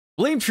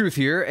Blame Truth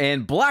here,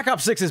 and Black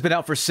Ops 6 has been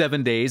out for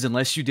 7 days,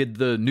 unless you did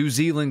the New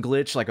Zealand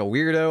glitch like a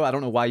weirdo. I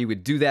don't know why you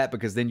would do that,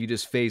 because then you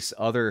just face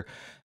other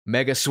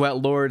mega sweat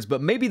lords,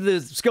 but maybe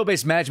the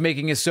skill-based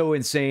matchmaking is so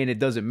insane it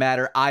doesn't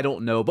matter. I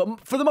don't know,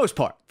 but for the most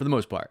part,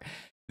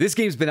 this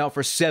game's been out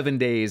for 7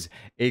 days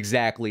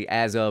exactly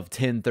as of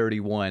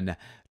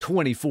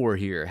 10/31/24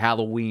 here,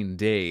 Halloween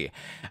day.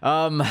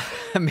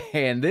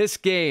 Man, this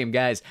game,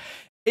 guys,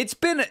 it's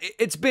been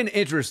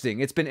interesting.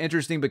 It's been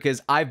interesting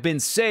because I've been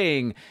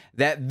saying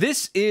that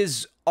this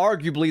is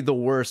arguably the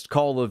worst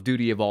Call of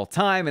Duty of all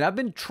time, and I've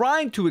been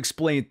trying to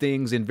explain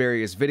things in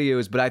various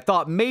videos, but I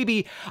thought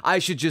maybe I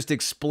should just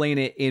explain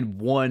it in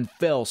one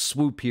fell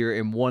swoop here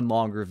in one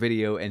longer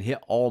video and hit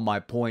all my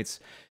points.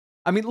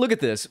 I mean, look at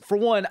this. For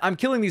one, I'm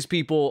killing these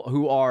people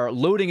who are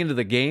loading into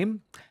the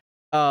game.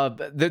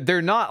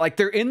 They're not, like,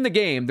 they're in the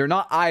game, they're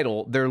not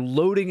idle, they're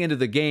loading into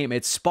the game.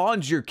 It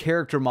spawns your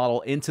character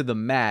model into the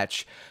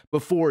match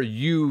before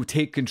you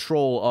take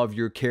control of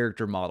your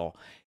character model.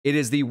 It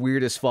is the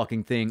weirdest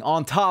fucking thing,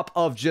 on top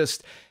of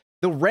just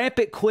the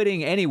rampant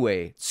quitting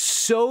anyway.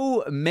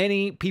 So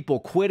many people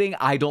quitting,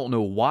 I don't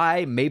know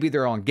why. Maybe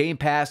they're on Game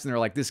Pass and they're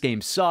like, this game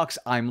sucks,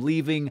 I'm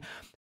leaving.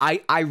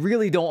 I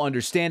really don't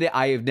understand it.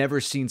 I have never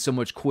seen so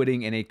much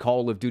quitting in a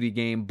Call of Duty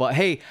game, but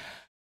hey,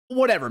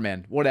 whatever,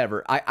 man,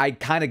 whatever. I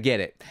kind of get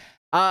it.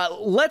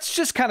 Let's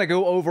just kind of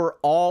go over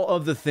all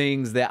of the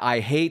things that I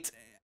hate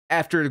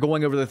after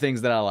going over the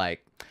things that I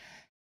like.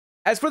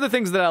 As for the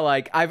things that I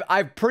like,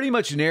 I've pretty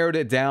much narrowed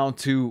it down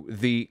to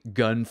the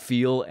gun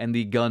feel and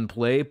the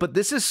gunplay, but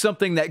this is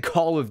something that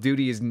Call of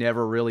Duty has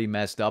never really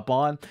messed up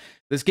on.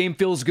 This game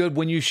feels good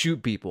when you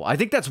shoot people. I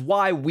think that's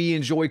why we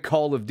enjoy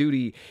Call of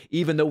Duty,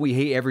 even though we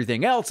hate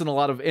everything else in a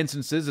lot of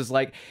instances. Is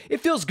like, it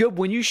feels good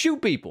when you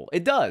shoot people.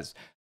 It does.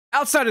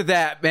 Outside of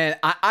that, man,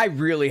 I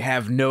really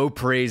have no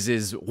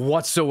praises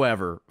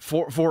whatsoever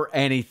for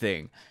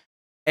anything.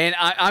 And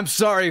I'm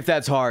sorry if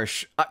that's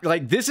harsh.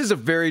 Like, this is a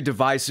very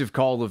divisive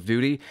Call of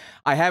Duty.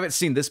 I haven't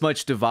seen this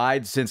much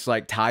divide since,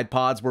 like, Tide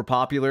Pods were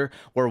popular,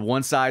 where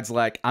one side's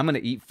like, I'm gonna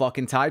eat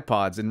fucking Tide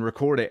Pods and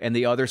record it, and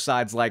the other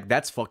side's like,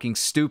 that's fucking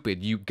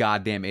stupid, you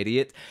goddamn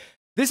idiot.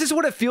 This is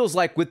what it feels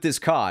like with this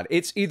COD.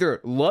 It's either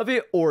love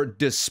it or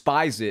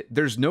despise it.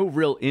 There's no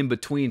real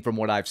in-between from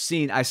what I've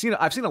seen. I've seen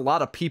a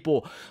lot of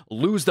people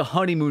lose the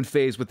honeymoon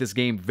phase with this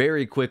game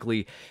very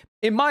quickly.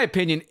 In my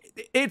opinion,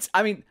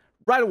 I mean,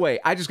 right away,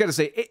 I just gotta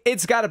say,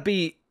 it's gotta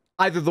be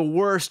either the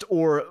worst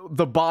or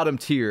the bottom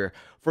tier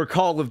for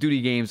Call of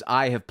Duty games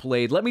I have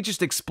played. Let me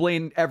just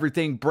explain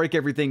everything, break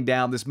everything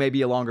down. This may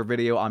be a longer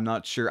video, I'm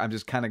not sure. I'm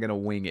just kind of gonna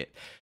wing it.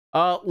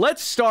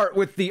 Let's start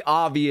with the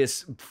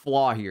obvious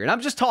flaw here. And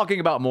I'm just talking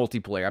about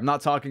multiplayer. I'm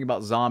not talking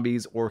about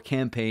zombies or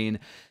campaign.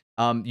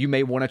 You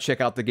may want to check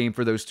out the game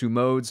for those two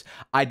modes.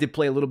 I did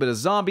play a little bit of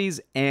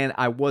zombies, and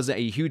I wasn't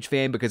a huge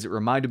fan because it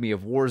reminded me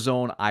of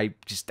Warzone.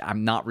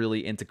 I'm not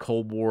really into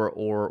Cold War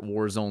or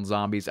Warzone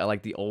zombies. I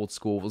like the old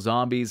school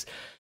zombies.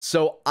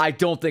 So I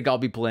don't think I'll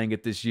be playing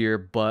it this year,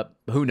 but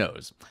who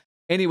knows?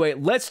 Anyway,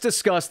 let's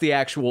discuss the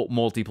actual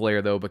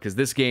multiplayer, though, because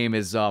this game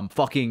is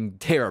fucking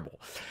terrible.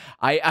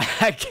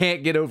 I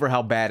can't get over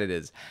how bad it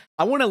is.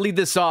 I want to lead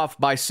this off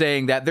by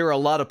saying that there are a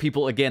lot of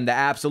people, again, that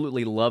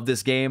absolutely love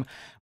this game,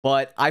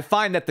 but I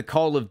find that the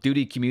Call of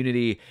Duty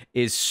community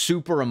is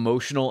super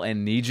emotional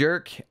and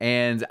knee-jerk,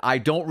 and I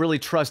don't really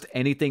trust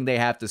anything they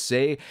have to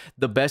say.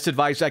 The best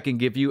advice I can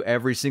give you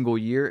every single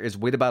year is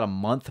wait about a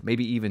month,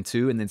 maybe even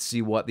 2, and then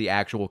see what the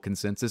actual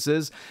consensus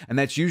is, and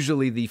that's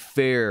usually the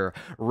fair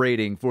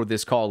rating for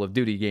this Call of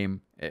Duty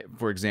game,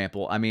 for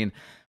example. I mean,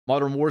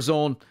 Modern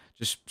Warzone,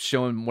 just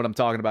showing what I'm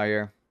talking about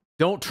here.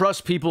 Don't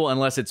trust people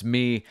unless it's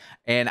me,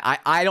 and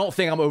I don't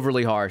think I'm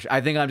overly harsh.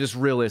 I think I'm just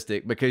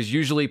realistic, because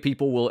usually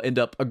people will end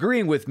up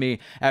agreeing with me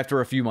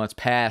after a few months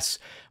pass,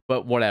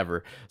 but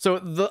whatever. So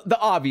the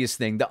obvious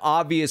thing, the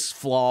obvious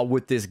flaw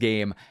with this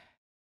game,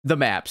 the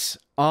maps.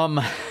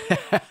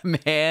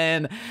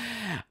 Man,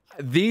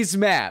 these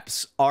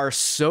maps are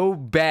so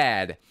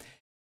bad.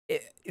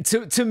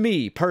 To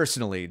me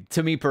personally,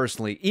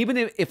 even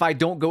if I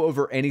don't go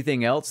over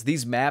anything else,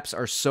 these maps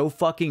are so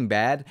fucking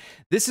bad.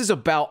 This is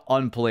about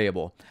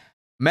unplayable.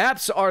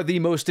 Maps are the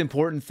most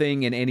important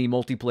thing in any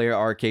multiplayer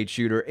arcade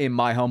shooter, in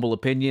my humble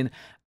opinion.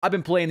 I've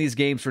been playing these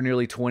games for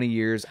nearly 20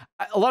 years.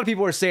 A lot of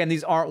people are saying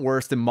these aren't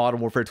worse than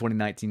Modern Warfare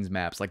 2019's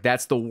maps. Like,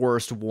 that's the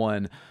worst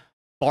one,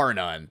 bar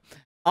none.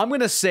 I'm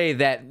gonna say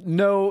that,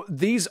 no,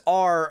 these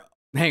are...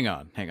 Hang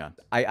on.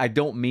 I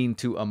don't mean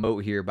to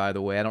emote here, by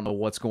the way. I don't know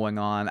what's going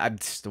on. I'm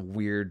just a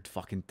weird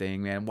fucking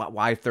thing, man.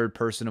 Why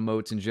third-person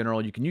emotes in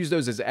general? You can use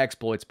those as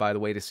exploits, by the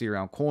way, to see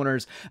around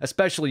corners,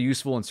 especially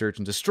useful in search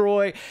and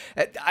destroy.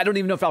 I don't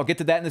even know if I'll get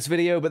to that in this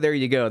video, but there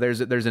you go. There's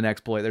an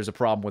exploit. There's a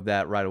problem with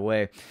that right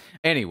away.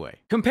 Anyway,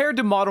 compared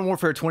to Modern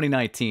Warfare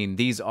 2019,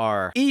 these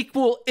are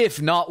equal,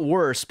 if not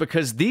worse,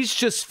 because these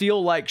just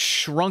feel like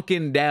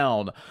shrunken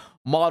down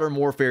Modern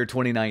Warfare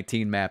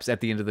 2019 maps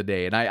at the end of the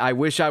day. And I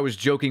wish I was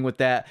joking with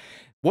that.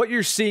 What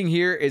you're seeing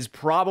here is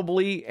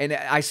probably, and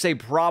I say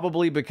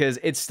probably because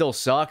it still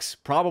sucks,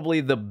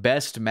 probably the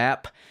best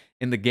map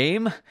in the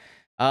game.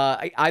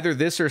 Either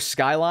this or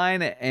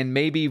Skyline and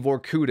maybe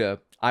Vorkuta,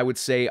 I would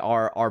say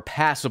are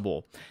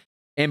passable.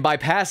 And by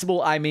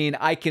passable, I mean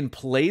I can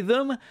play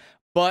them,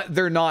 but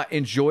they're not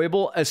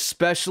enjoyable,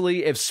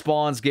 especially if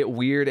spawns get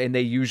weird, and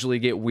they usually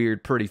get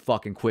weird pretty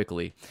fucking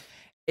quickly.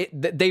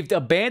 They've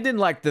abandoned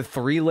like the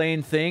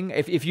 3-lane thing.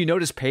 If you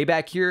notice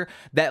Payback here,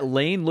 that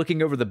lane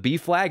looking over the B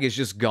flag is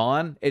just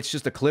gone. It's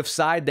just a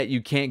cliffside that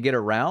you can't get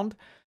around.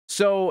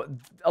 So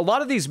a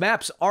lot of these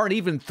maps aren't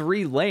even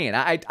 3-lane.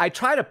 I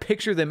try to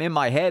picture them in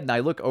my head, and I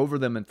look over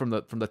them and from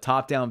the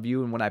top down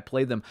view, and when I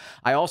play them,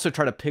 I also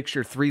try to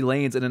picture 3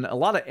 lanes, and in a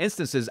lot of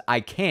instances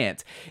I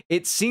can't.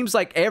 It seems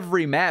like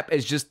every map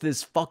is just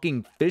this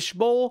fucking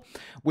fishbowl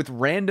with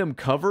random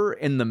cover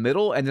in the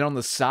middle, and then on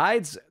the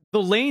sides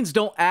the lanes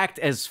don't act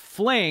as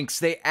flanks,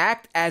 they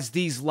act as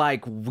these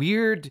like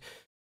weird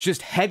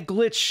just head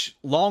glitch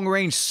long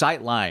range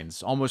sight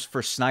lines almost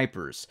for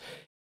snipers.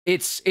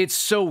 It's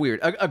so weird.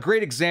 A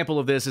great example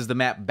of this is the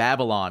map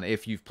Babylon,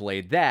 if you've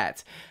played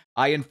that.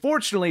 I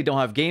unfortunately don't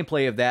have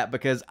gameplay of that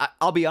because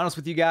I'll be honest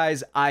with you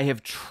guys, I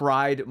have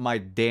tried my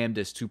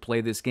damnedest to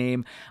play this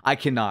game. I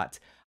cannot.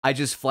 I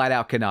just flat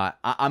out cannot.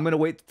 I'm going to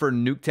wait for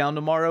Nuketown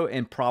tomorrow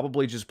and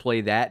probably just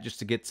play that just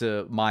to get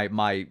to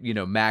my you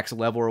know, max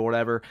level or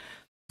whatever.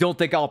 Don't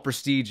think I'll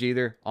prestige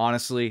either,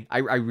 honestly. I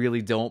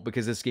really don't,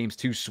 because this game's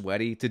too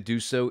sweaty to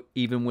do so,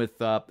 even with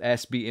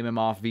SBMM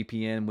off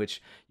VPN,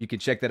 which you can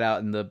check that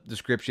out in the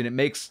description. It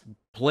makes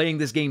playing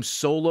this game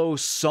solo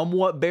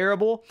somewhat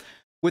bearable.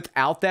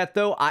 Without that,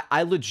 though,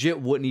 I legit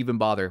wouldn't even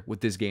bother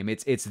with this game.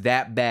 It's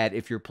that bad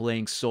if you're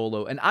playing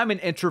solo. And I'm an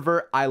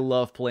introvert. I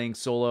love playing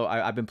solo.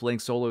 I've been playing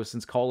solo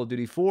since Call of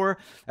Duty 4.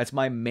 That's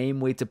my main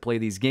way to play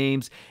these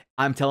games.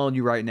 I'm telling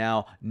you right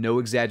now, no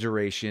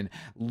exaggeration,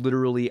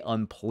 literally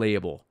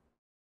unplayable.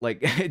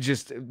 Like,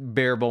 just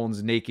bare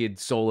bones, naked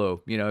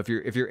solo, you know, if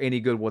you're any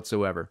good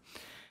whatsoever.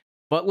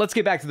 But let's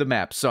get back to the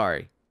map.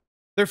 Sorry.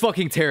 They're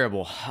fucking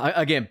terrible.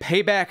 Again,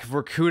 Payback,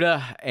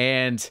 Vorkuta,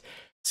 and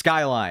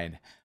Skyline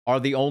are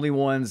the only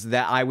ones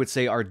that I would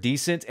say are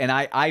decent, and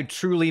I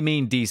truly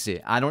mean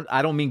decent. I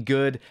don't mean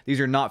good. These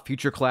are not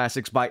future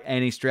classics by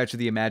any stretch of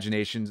the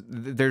imagination.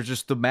 They're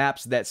just the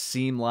maps that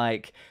seem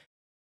like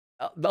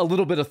a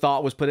little bit of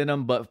thought was put in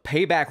them, but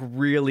Payback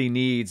really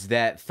needs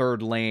that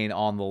 3rd lane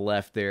on the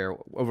left there,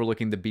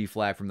 overlooking the B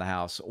flag from the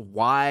house.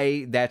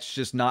 Why that's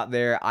just not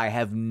there, I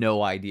have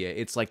no idea.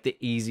 It's like the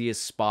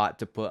easiest spot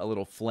to put a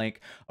little flank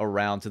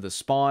around to the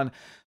spawn.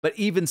 But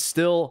even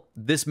still,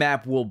 this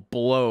map will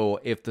blow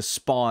if the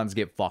spawns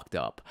get fucked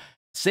up.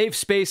 Safe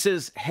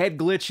spaces, head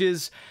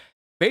glitches,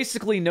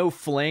 basically no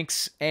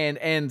flanks, and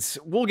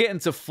we'll get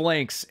into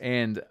flanks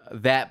and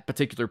that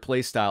particular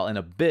playstyle in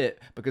a bit,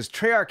 because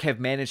Treyarch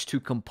have managed to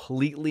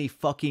completely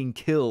fucking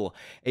kill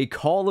a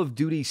Call of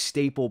Duty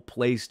staple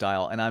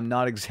playstyle, and I'm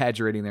not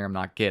exaggerating there, I'm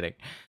not kidding.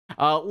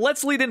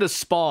 Let's lead into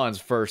spawns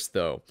first,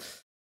 though.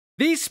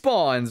 These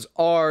spawns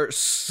are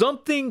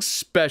something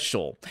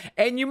special,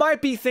 and you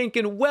might be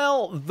thinking,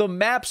 well, the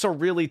maps are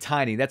really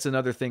tiny. That's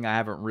another thing I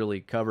haven't really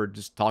covered,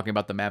 just talking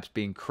about the maps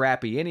being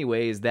crappy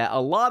anyway, is that a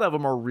lot of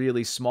them are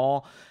really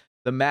small.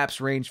 The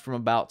maps range from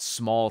about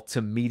small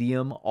to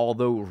medium,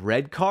 although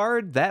Red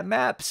Card, that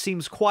map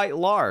seems quite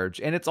large,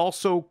 and it's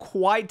also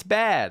quite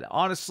bad.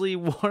 Honestly,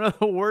 one of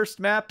the worst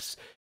maps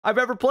I've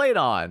ever played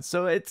on.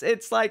 So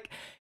it's like,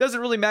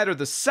 doesn't really matter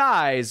the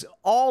size,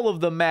 all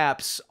of the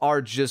maps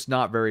are just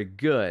not very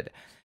good.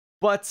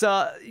 But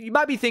you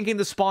might be thinking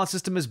the spawn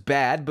system is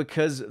bad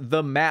because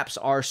the maps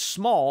are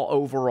small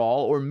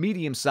overall or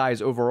medium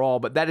size overall,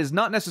 but that is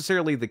not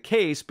necessarily the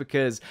case,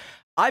 because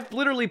I've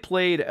literally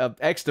played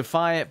X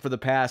Defiant for the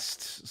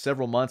past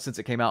several months since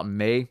it came out in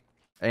May,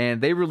 and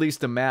they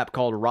released a map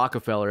called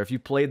Rockefeller. If you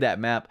played that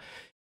map,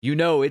 you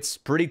know it's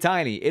pretty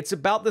tiny. It's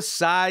about the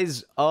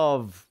size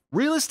of,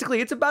 realistically,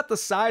 it's about the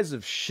size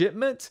of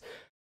Shipment,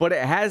 but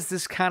it has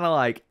this kind of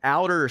like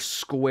outer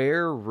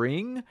square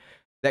ring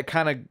that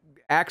kind of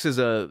acts as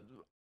a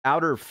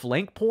outer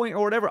flank point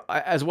or whatever,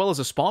 as well as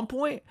a spawn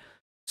point.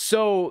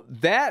 So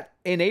that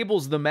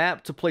enables the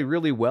map to play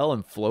really well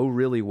and flow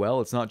really well.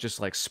 It's not just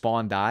like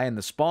spawn die, and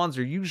the spawns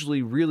are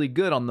usually really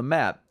good on the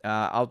map.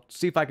 I'll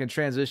see if I can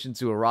transition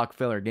to a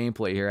Rockefeller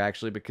gameplay here,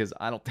 actually, because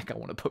I don't think I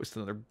want to post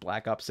another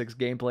Black Ops 6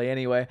 gameplay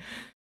anyway.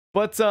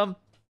 But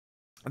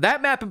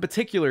that map in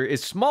particular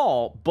is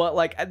small, but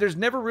like there's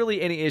never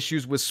really any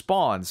issues with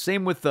spawns.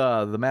 Same with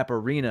the map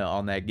Arena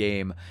on that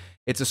game.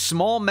 It's a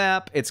small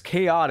map, it's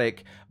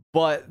chaotic,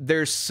 but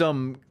there's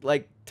some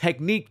like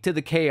technique to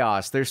the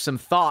chaos. There's some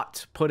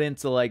thought put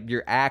into like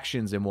your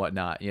actions and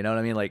whatnot. You know what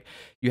I mean? Like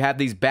you have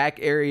these back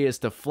areas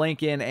to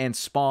flank in and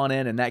spawn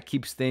in, and that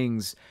keeps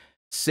things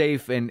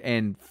safe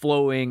and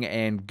flowing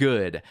and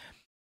good.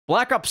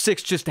 Black Ops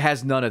 6 just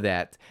has none of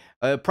that.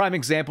 A prime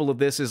example of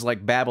this is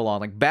like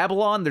Babylon. Like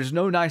Babylon, there's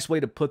no nice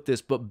way to put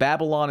this, but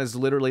Babylon is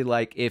literally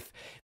like if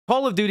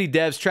Call of Duty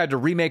devs tried to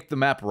remake the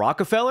map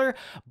Rockefeller,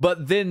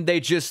 but then they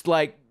just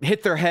like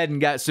hit their head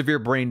and got severe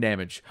brain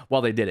damage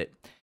while they did it.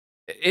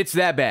 It's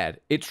that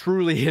bad. It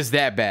truly is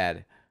that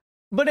bad.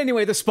 But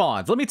anyway, the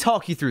spawns. Let me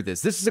talk you through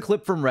this. This is a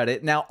clip from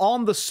Reddit. Now,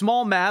 on the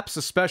small maps,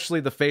 especially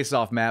the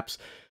face-off maps,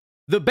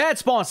 the bad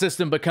spawn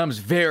system becomes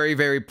very,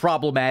 very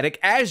problematic,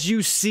 as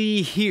you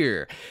see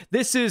here.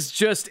 This is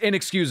just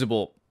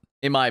inexcusable,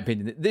 in my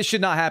opinion. This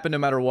should not happen no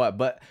matter what,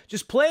 but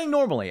just playing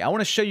normally. I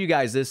want to show you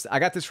guys this. I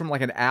got this from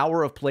like an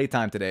hour of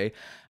playtime today.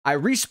 I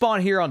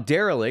respawn here on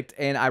Derelict,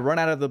 and I run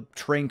out of the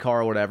train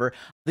car or whatever.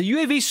 The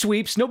UAV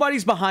sweeps,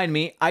 nobody's behind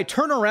me. I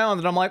turn around,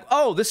 and I'm like,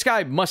 oh, this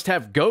guy must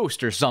have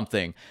Ghost or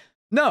something.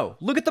 No,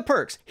 look at the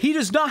perks. He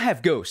does not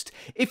have Ghost.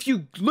 If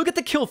you look at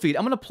the kill feed,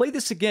 I'm going to play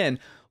this again.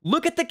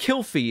 Look at the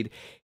kill feed.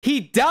 He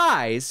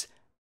dies,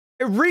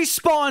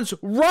 respawns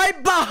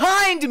right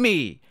behind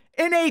me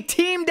in a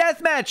team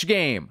deathmatch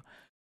game.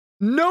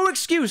 No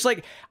excuse.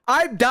 Like,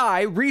 I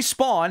die,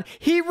 respawn,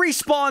 he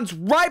respawns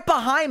right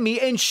behind me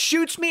and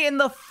shoots me in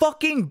the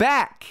fucking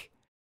back.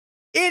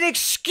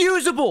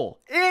 Inexcusable.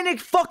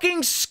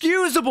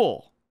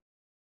 Inexcusable.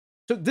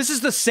 So this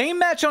is the same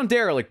match on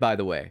Derelict, by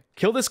the way.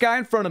 Kill this guy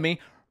in front of me,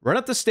 run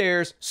up the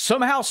stairs,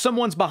 somehow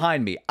someone's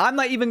behind me. I'm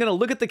not even going to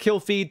look at the kill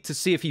feed to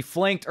see if he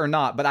flanked or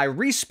not, but I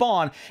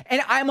respawn,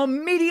 and I'm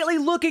immediately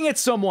looking at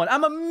someone.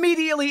 I'm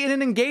immediately in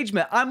an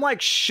engagement. I'm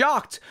like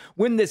shocked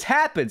when this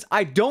happens.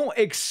 I don't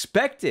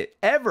expect it,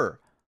 ever.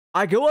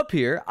 I go up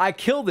here, I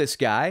kill this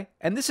guy,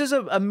 and this is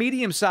a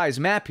medium-sized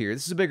map here.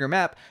 This is a bigger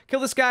map.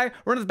 Kill this guy,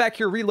 run to the back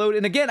here, reload,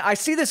 and again, I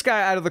see this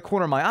guy out of the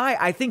corner of my eye.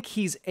 I think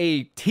he's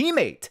a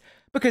teammate,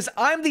 because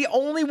I'm the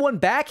only one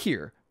back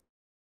here.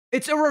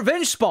 It's a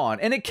revenge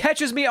spawn, and it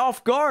catches me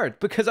off guard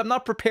because I'm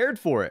not prepared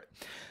for it.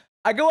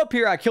 I go up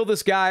here, I kill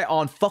this guy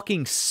on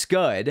fucking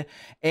Scud,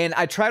 and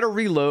I try to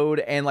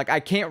reload, and like I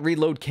can't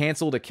reload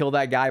cancel to kill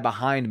that guy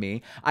behind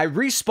me. I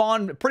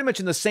respawn pretty much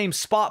in the same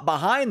spot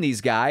behind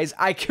these guys.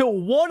 I kill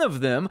one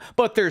of them,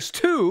 but there's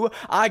two.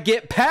 I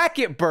get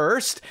packet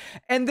burst,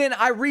 and then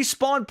I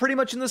respawn pretty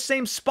much in the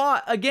same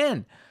spot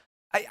again.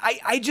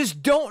 I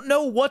just don't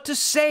know what to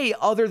say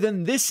other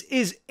than this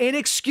is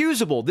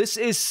inexcusable. This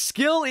is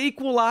skill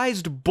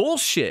equalized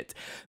bullshit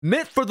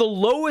meant for the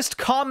lowest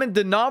common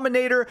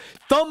denominator,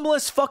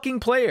 thumbless fucking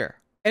player.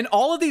 And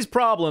all of these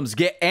problems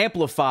get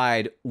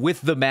amplified with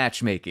the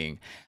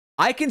matchmaking.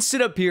 I can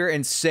sit up here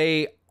and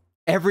say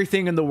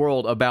everything in the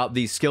world about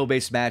the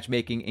skill-based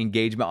matchmaking,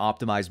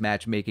 engagement-optimized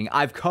matchmaking.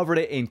 I've covered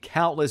it in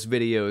countless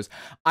videos.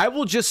 I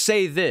will just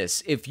say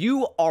this. If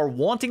you are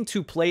wanting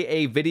to play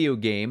a video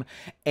game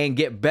and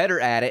get better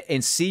at it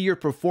and see your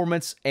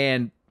performance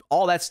and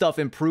all that stuff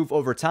improve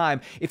over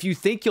time, if you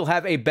think you'll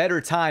have a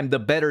better time the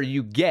better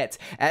you get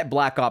at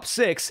Black Ops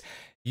 6,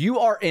 you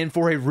are in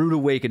for a rude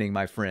awakening,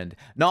 my friend.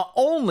 Not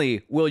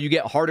only will you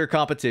get harder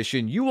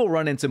competition, you will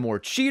run into more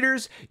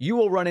cheaters, you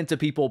will run into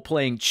people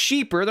playing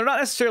cheaper. They're not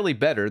necessarily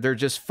better, they're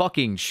just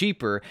fucking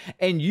cheaper,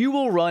 and you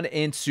will run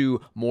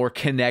into more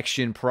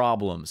connection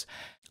problems.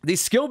 The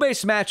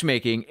skill-based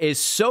matchmaking is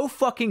so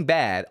fucking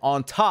bad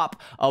on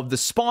top of the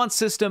spawn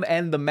system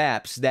and the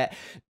maps that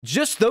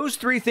just those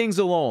three things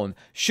alone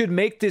should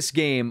make this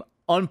game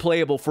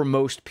unplayable for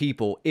most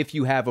people if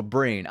you have a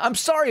brain. I'm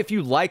sorry if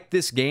you like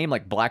this game,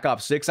 like Black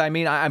Ops 6. I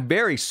mean, I'm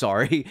very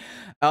sorry.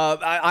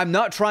 I'm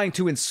not trying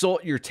to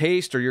insult your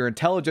taste or your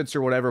intelligence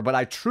or whatever, but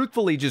I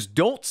truthfully just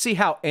don't see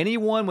how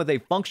anyone with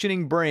a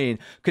functioning brain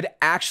could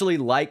actually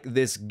like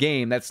this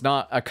game that's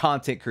not a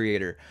content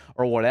creator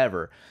or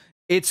whatever.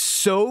 It's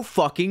so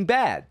fucking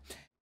bad.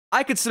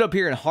 I could sit up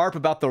here and harp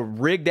about the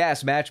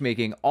rigged-ass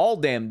matchmaking all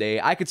damn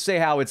day. I could say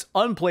how it's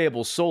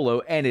unplayable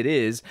solo, and it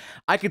is.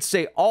 I could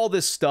say all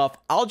this stuff.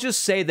 I'll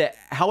just say that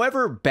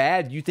however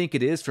bad you think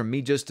it is from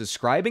me just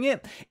describing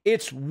it,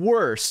 it's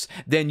worse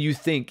than you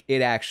think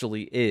it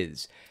actually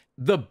is.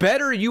 The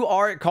better you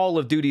are at Call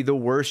of Duty, the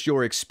worse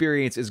your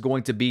experience is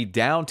going to be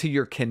down to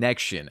your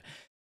connection.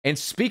 And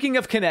speaking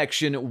of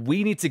connection,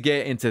 we need to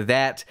get into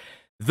that.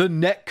 The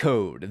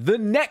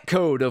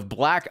netcode of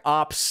Black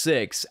Ops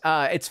 6.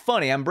 It's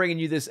funny, I'm bringing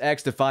you this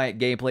XDefiant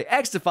gameplay.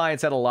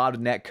 XDefiant's had a lot of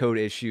netcode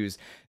issues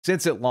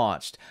since it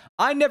launched.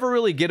 I never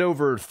really get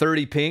over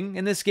 30 ping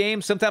in this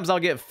game. Sometimes I'll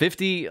get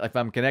 50 if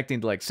I'm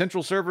connecting to like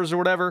central servers or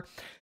whatever.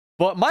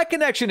 But my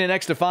connection in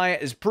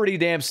XDefiant is pretty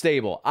damn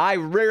stable. I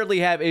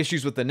rarely have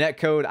issues with the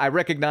netcode. I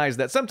recognize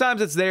that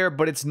sometimes it's there,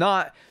 but it's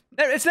never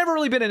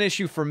really been an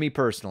issue for me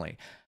personally.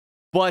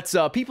 But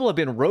people have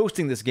been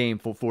roasting this game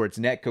for its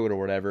netcode or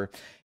whatever.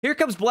 Here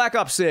comes Black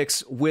Ops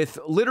 6 with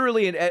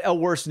literally a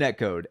worse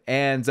netcode.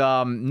 And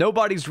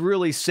nobody's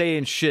really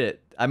saying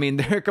shit. I mean,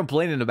 they're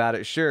complaining about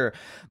it, sure.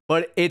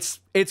 But it's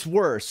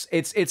worse.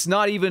 It's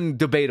not even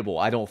debatable,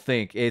 I don't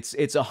think. It's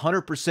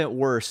 100%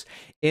 worse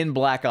in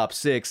Black Ops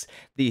 6.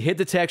 The hit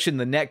detection,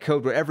 the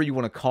netcode, whatever you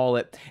want to call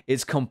it,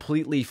 is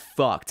completely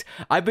fucked.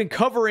 I've been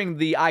covering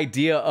the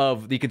idea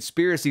of the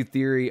conspiracy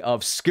theory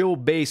of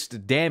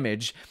skill-based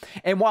damage,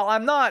 and while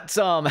I'm not,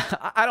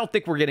 I don't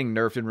think we're getting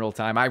nerfed in real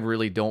time. I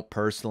really don't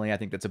personally. I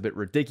think that's a bit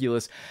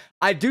ridiculous.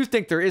 I do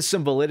think there is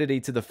some validity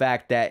to the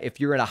fact that if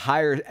you're in a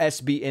higher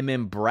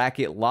SBMM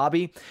bracket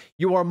lobby,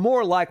 you are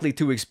more likely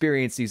to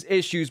experience these issues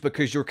issues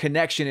because your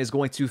connection is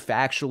going to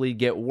factually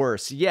get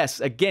worse.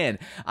 Yes, again,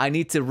 I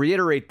need to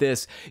reiterate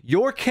this.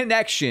 Your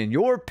connection,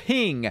 your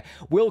ping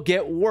will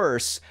get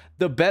worse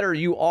the better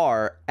you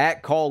are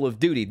at Call of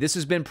Duty. This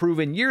has been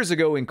proven years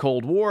ago in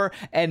Cold War,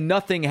 and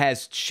nothing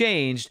has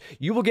changed.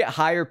 You will get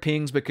higher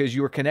pings because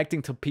you are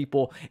connecting to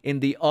people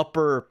in the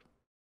upper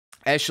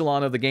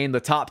echelon of the game, the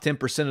top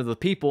 10% of the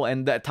people,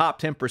 and that top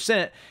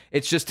 10%,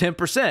 it's just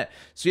 10%.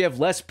 So you have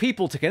less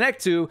people to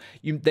connect to.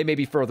 They may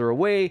be further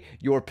away.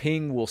 Your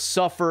ping will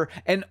suffer.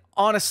 And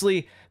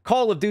honestly,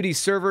 Call of Duty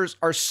servers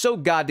are so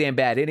goddamn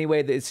bad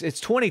anyway. It's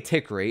 20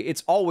 tick rate.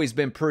 It's always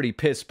been pretty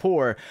piss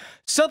poor.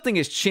 Something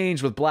has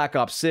changed with Black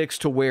Ops 6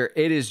 to where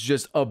it is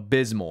just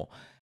abysmal.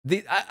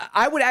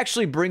 I would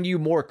actually bring you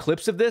more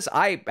clips of this.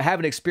 I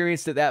haven't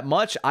experienced it that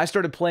much. I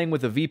started playing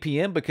with a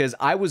VPN because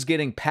I was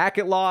getting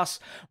packet loss,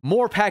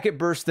 more packet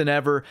bursts than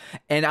ever,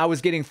 and I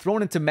was getting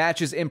thrown into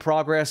matches in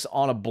progress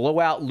on a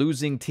blowout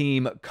losing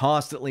team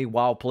constantly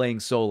while playing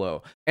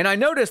solo. And I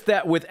noticed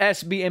that with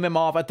SBMM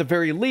off, at the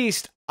very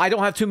least, I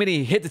don't have too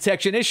many hit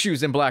detection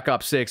issues in Black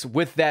Ops 6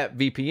 with that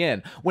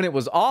VPN. When it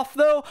was off,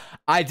 though,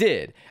 I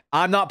did.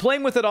 I'm not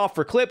playing with it off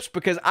for clips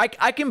because I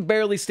can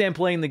barely stand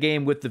playing the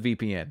game with the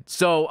VPN.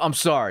 So I'm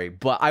sorry,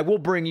 but I will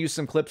bring you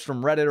some clips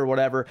from Reddit or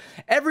whatever.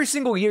 Every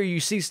single year you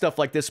see stuff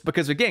like this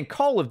because, again,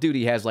 Call of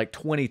Duty has like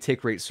 20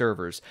 tick rate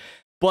servers.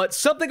 But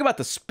something about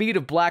the speed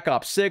of Black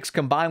Ops 6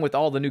 combined with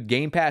all the new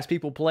Game Pass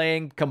people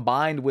playing,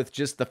 combined with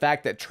just the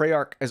fact that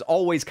Treyarch has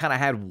always kind of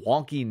had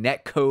wonky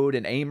netcode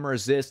and aim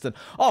resist and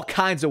all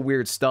kinds of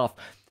weird stuff,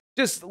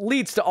 just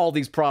leads to all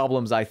these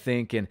problems, I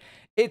think. And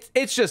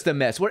it's just a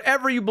mess.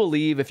 Whatever you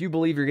believe, if you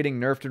believe you're getting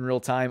nerfed in real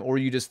time or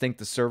you just think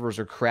the servers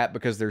are crap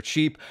because they're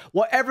cheap,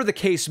 whatever the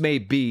case may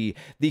be,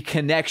 the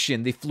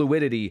connection, the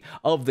fluidity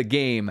of the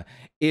game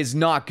is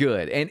not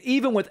good. And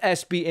even with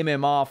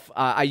SBMM off,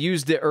 I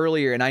used it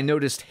earlier and I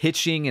noticed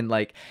hitching and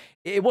like,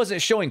 it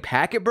wasn't showing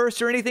packet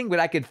bursts or anything, but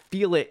I could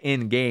feel it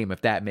in game,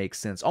 if that makes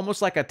sense.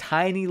 Almost like a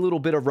tiny little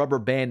bit of rubber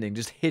banding,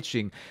 just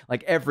hitching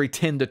like every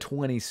 10 to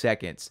 20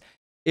 seconds.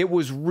 It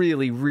was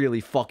really, really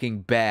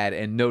fucking bad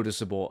and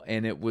noticeable,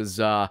 and it was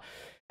the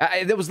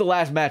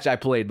last match I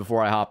played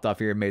before I hopped off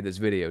here and made this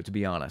video, to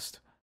be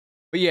honest.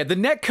 But yeah, the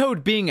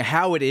netcode being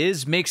how it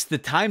is makes the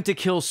time to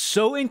kill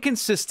so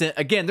inconsistent.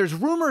 Again, there's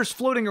rumors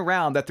floating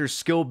around that there's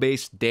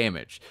skill-based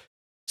damage.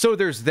 So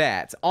there's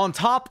that. On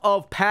top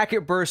of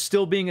packet burst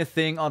still being a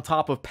thing, on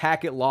top of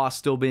packet loss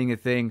still being a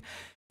thing,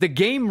 the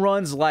game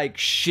runs like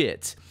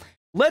shit.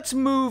 Let's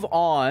move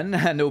on,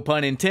 no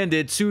pun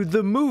intended, to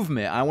the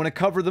movement. I want to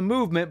cover the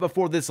movement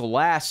before this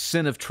last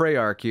sin of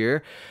Treyarch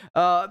here.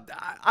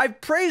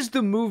 I've praised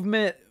the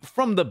movement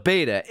from the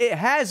beta. It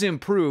has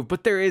improved,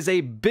 but there is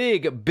a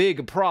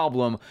big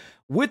problem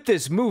with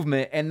this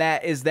movement, and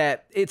that is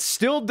that it's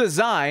still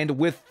designed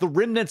with the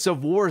remnants of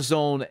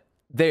Warzone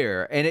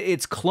there, and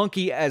it's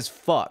clunky as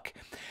fuck.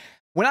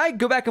 When I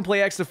go back and play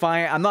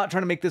XDefiant, I'm not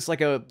trying to make this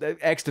like a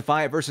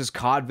XDefiant versus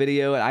COD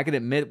video, and I can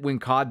admit when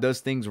COD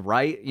does things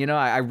right, you know,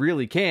 I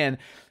really can.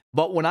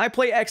 But when I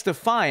play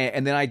XDefiant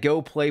and then I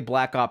go play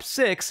Black Ops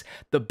 6,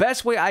 the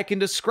best way I can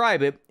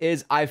describe it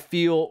is I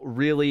feel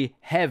really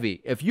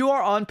heavy. If you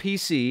are on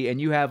PC and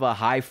you have a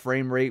high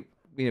frame rate,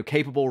 you know,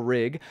 capable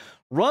rig,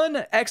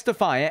 run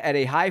XDefiant at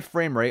a high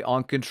frame rate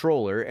on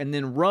controller, and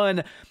then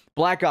run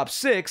Black Ops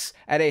 6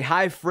 at a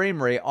high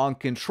frame rate on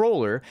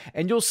controller,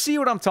 and you'll see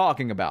what I'm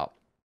talking about.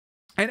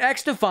 And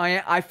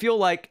XDefiant, I feel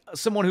like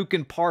someone who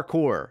can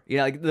parkour. You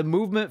know, like the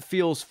movement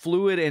feels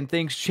fluid and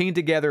things chain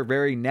together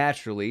very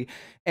naturally.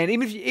 And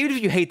even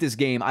if you hate this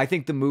game, I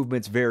think the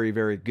movement's very,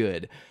 very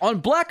good. On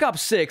Black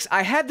Ops 6,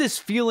 I had this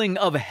feeling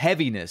of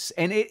heaviness,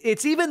 and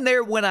it's even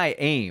there when I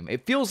aim.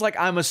 It feels like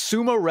I'm a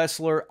sumo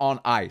wrestler on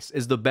ice,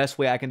 is the best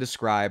way I can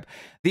describe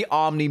the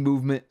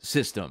omnimovement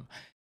system.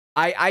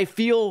 I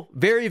feel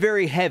very,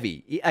 very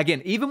heavy.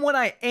 Again, even when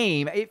I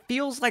aim, it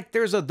feels like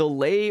there's a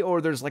delay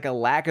or there's like a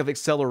lack of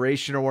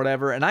acceleration or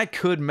whatever, and I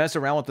could mess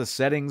around with the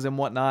settings and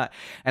whatnot,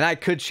 and I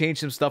could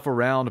change some stuff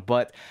around,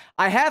 but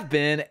I have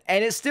been,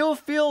 and it still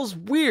feels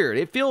weird.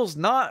 It feels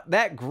not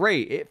that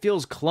great. It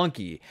feels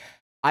clunky.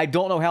 I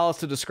don't know how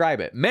else to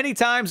describe it. Many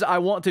times I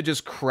want to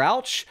just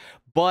crouch,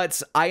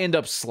 but I end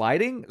up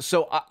sliding.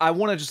 So I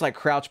want to just like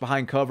crouch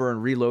behind cover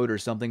and reload or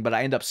something, but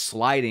I end up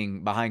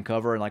sliding behind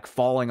cover and like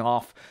falling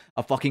off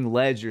a fucking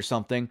ledge or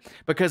something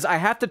because I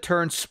have to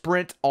turn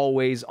sprint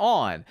always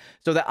on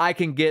so that I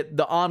can get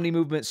the omni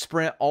movement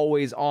sprint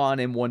always on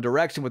in one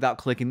direction without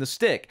clicking the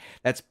stick.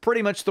 That's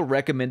pretty much the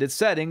recommended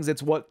settings.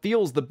 It's what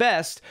feels the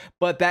best,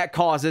 but that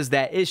causes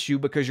that issue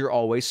because you're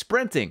always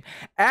sprinting.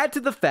 Add to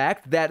the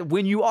fact that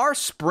when you are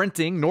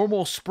sprinting,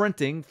 normal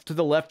sprinting to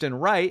the left and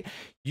right,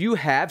 you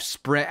have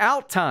sprint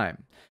out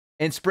time.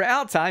 And sprint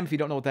out time, if you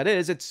don't know what that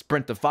is, it's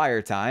sprint to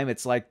fire time.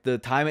 It's like the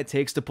time it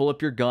takes to pull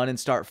up your gun and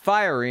start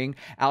firing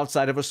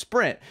outside of a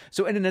sprint.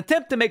 So in an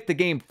attempt to make the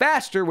game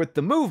faster with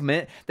the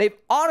movement, they've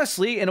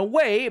honestly, in a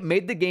way,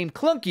 made the game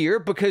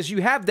clunkier because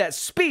you have that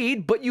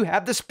speed, but you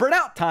have the sprint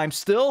out time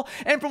still.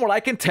 And from what I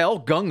can tell,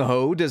 Gung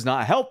Ho does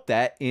not help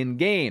that in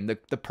game.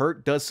 The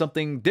perk does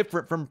something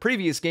different from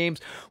previous games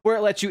where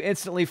it lets you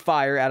instantly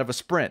fire out of a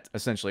sprint,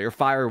 essentially, or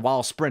fire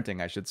while sprinting,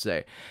 I should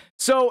say.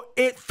 So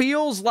it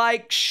feels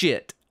like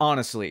shit,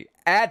 honestly.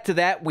 Add to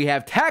that, we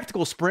have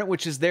tactical sprint,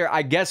 which is there,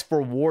 I guess,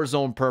 for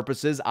Warzone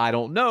purposes, I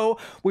don't know,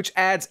 which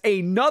adds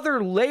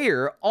another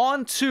layer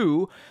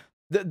onto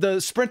the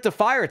sprint to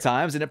fire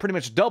times, and it pretty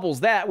much doubles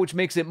that, which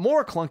makes it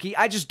more clunky.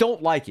 I just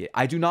don't like it.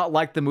 I do not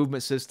like the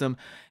movement system.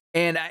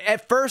 And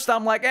at first,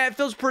 I'm like, it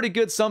feels pretty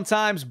good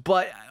sometimes,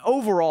 but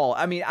overall,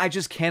 I mean, I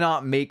just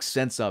cannot make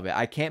sense of it.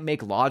 I can't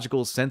make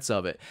logical sense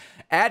of it.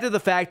 Add to the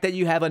fact that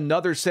you have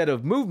another set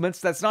of movements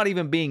that's not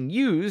even being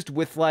used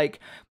with, like,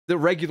 the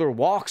regular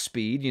walk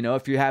speed. You know,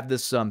 if you have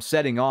this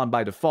setting on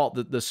by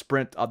default, the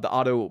sprint, the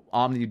auto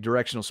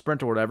omnidirectional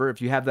sprint or whatever,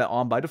 if you have that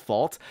on by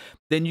default,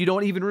 then you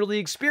don't even really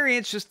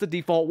experience just the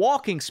default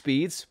walking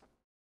speeds.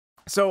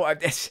 So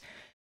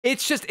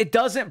it's just, it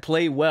doesn't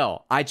play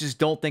well. I just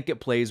don't think it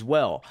plays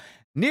well.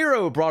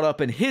 Nero brought up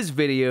in his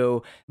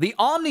video, the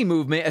omni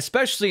movement,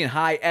 especially in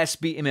high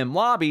SBMM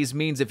lobbies,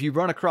 means if you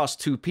run across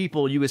two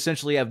people, you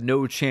essentially have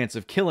no chance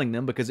of killing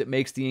them because it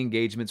makes the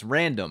engagements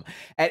random.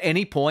 At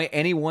any point,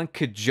 anyone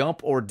could jump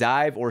or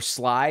dive or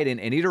slide in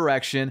any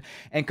direction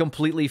and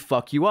completely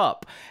fuck you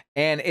up.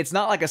 And it's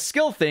not like a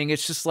skill thing.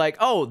 It's just like,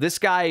 oh, this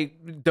guy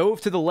dove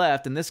to the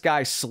left and this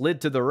guy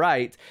slid to the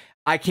right.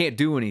 I can't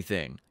do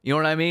anything. You know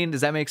what I mean?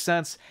 Does that make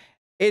sense?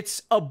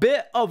 It's a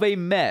bit of a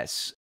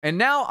mess. And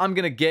now I'm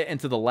going to get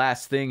into the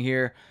last thing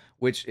here,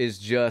 which is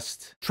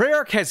just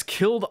Treyarch has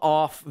killed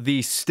off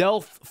the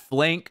stealth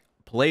flank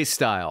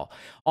playstyle.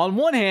 On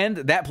one hand,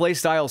 that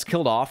playstyle is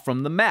killed off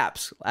from the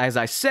maps. As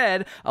I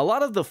said, a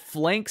lot of the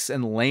flanks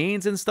and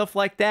lanes and stuff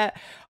like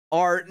that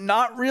are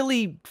not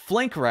really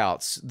flank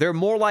routes. They're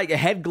more like a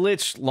head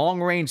glitch,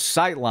 long-range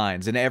sight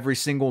lines in every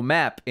single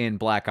map in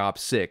Black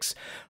Ops 6.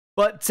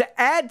 But to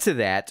add to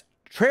that,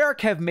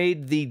 Treyarch have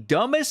made the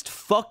dumbest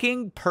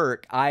fucking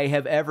perk I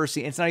have ever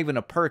seen. It's not even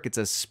a perk, it's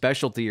a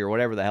specialty or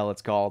whatever the hell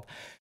it's called.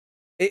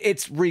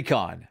 It's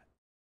recon.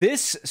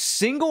 This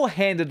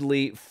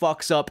single-handedly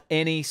fucks up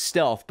any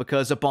stealth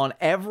because upon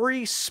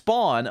every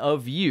spawn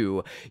of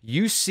you,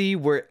 you see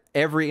where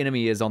every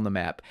enemy is on the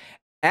map.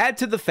 Add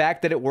to the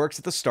fact that it works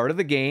at the start of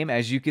the game,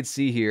 as you can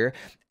see here.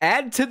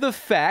 Add to the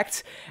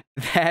fact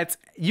that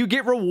you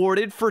get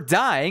rewarded for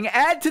dying.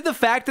 Add to the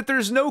fact that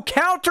there's no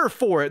counter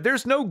for it.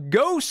 There's no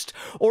ghost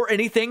or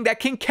anything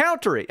that can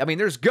counter it. I mean,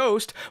 there's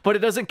ghost, but it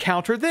doesn't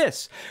counter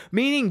this.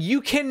 Meaning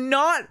you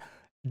cannot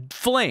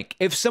flank.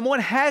 If someone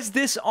has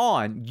this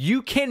on,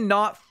 you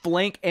cannot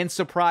flank and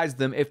surprise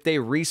them if they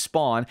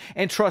respawn.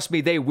 And trust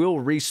me, they will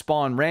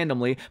respawn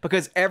randomly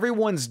because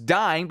everyone's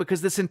dying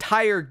because this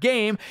entire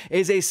game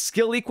is a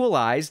skill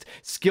equalized,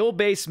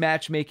 skill-based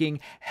matchmaking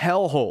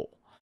hellhole.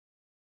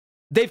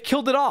 They've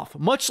killed it off.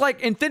 Much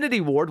like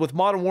Infinity Ward with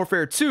Modern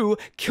Warfare 2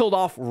 killed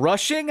off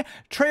rushing,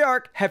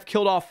 Treyarch have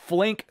killed off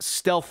flank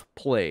stealth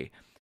play.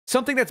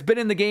 Something that's been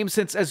in the game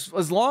since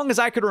as long as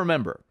I could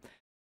remember.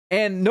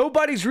 And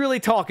nobody's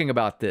really talking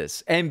about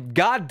this. And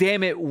god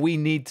damn it, we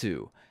need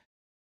to.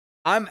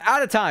 I'm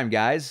out of time,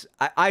 guys.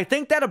 I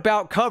think that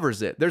about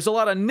covers it. There's a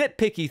lot of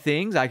nitpicky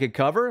things I could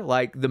cover,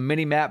 like the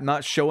minimap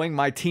not showing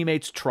my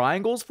teammates'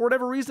 triangles for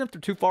whatever reason if they're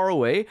too far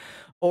away,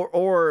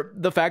 or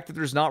the fact that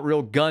there's not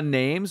real gun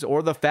names,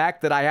 or the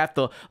fact that I have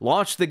to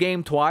launch the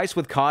game twice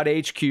with COD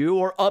HQ,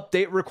 or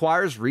update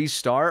requires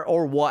restart,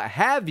 or what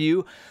have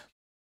you.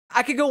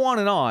 I could go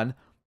on,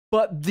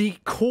 but the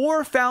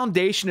core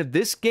foundation of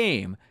this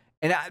game,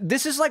 and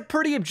this is like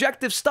pretty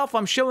objective stuff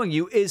I'm showing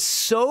you, is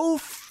so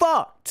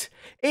fucked.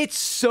 It's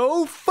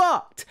so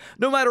fucked.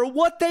 No matter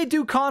what they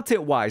do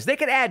content-wise, they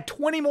could add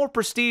 20 more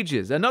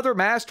prestiges, another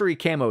mastery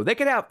camo. They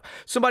could have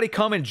somebody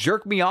come and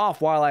jerk me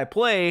off while I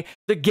play.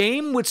 The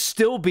game would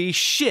still be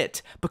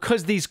shit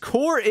because these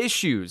core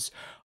issues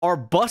are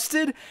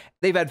busted.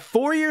 They've had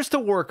 4 years to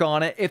work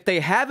on it. If they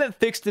haven't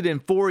fixed it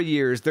in 4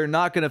 years, they're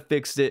not going to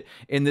fix it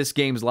in this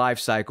game's life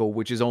cycle,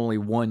 which is only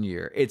 1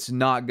 year. It's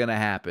not going to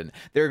happen.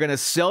 They're going to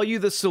sell you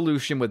the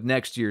solution with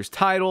next year's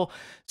title.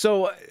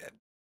 So,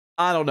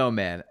 I don't know,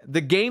 man. The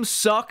game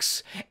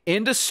sucks.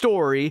 End of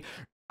story.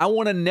 I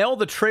want to nail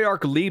the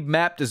Treyarch lead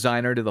map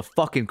designer to the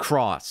fucking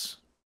cross.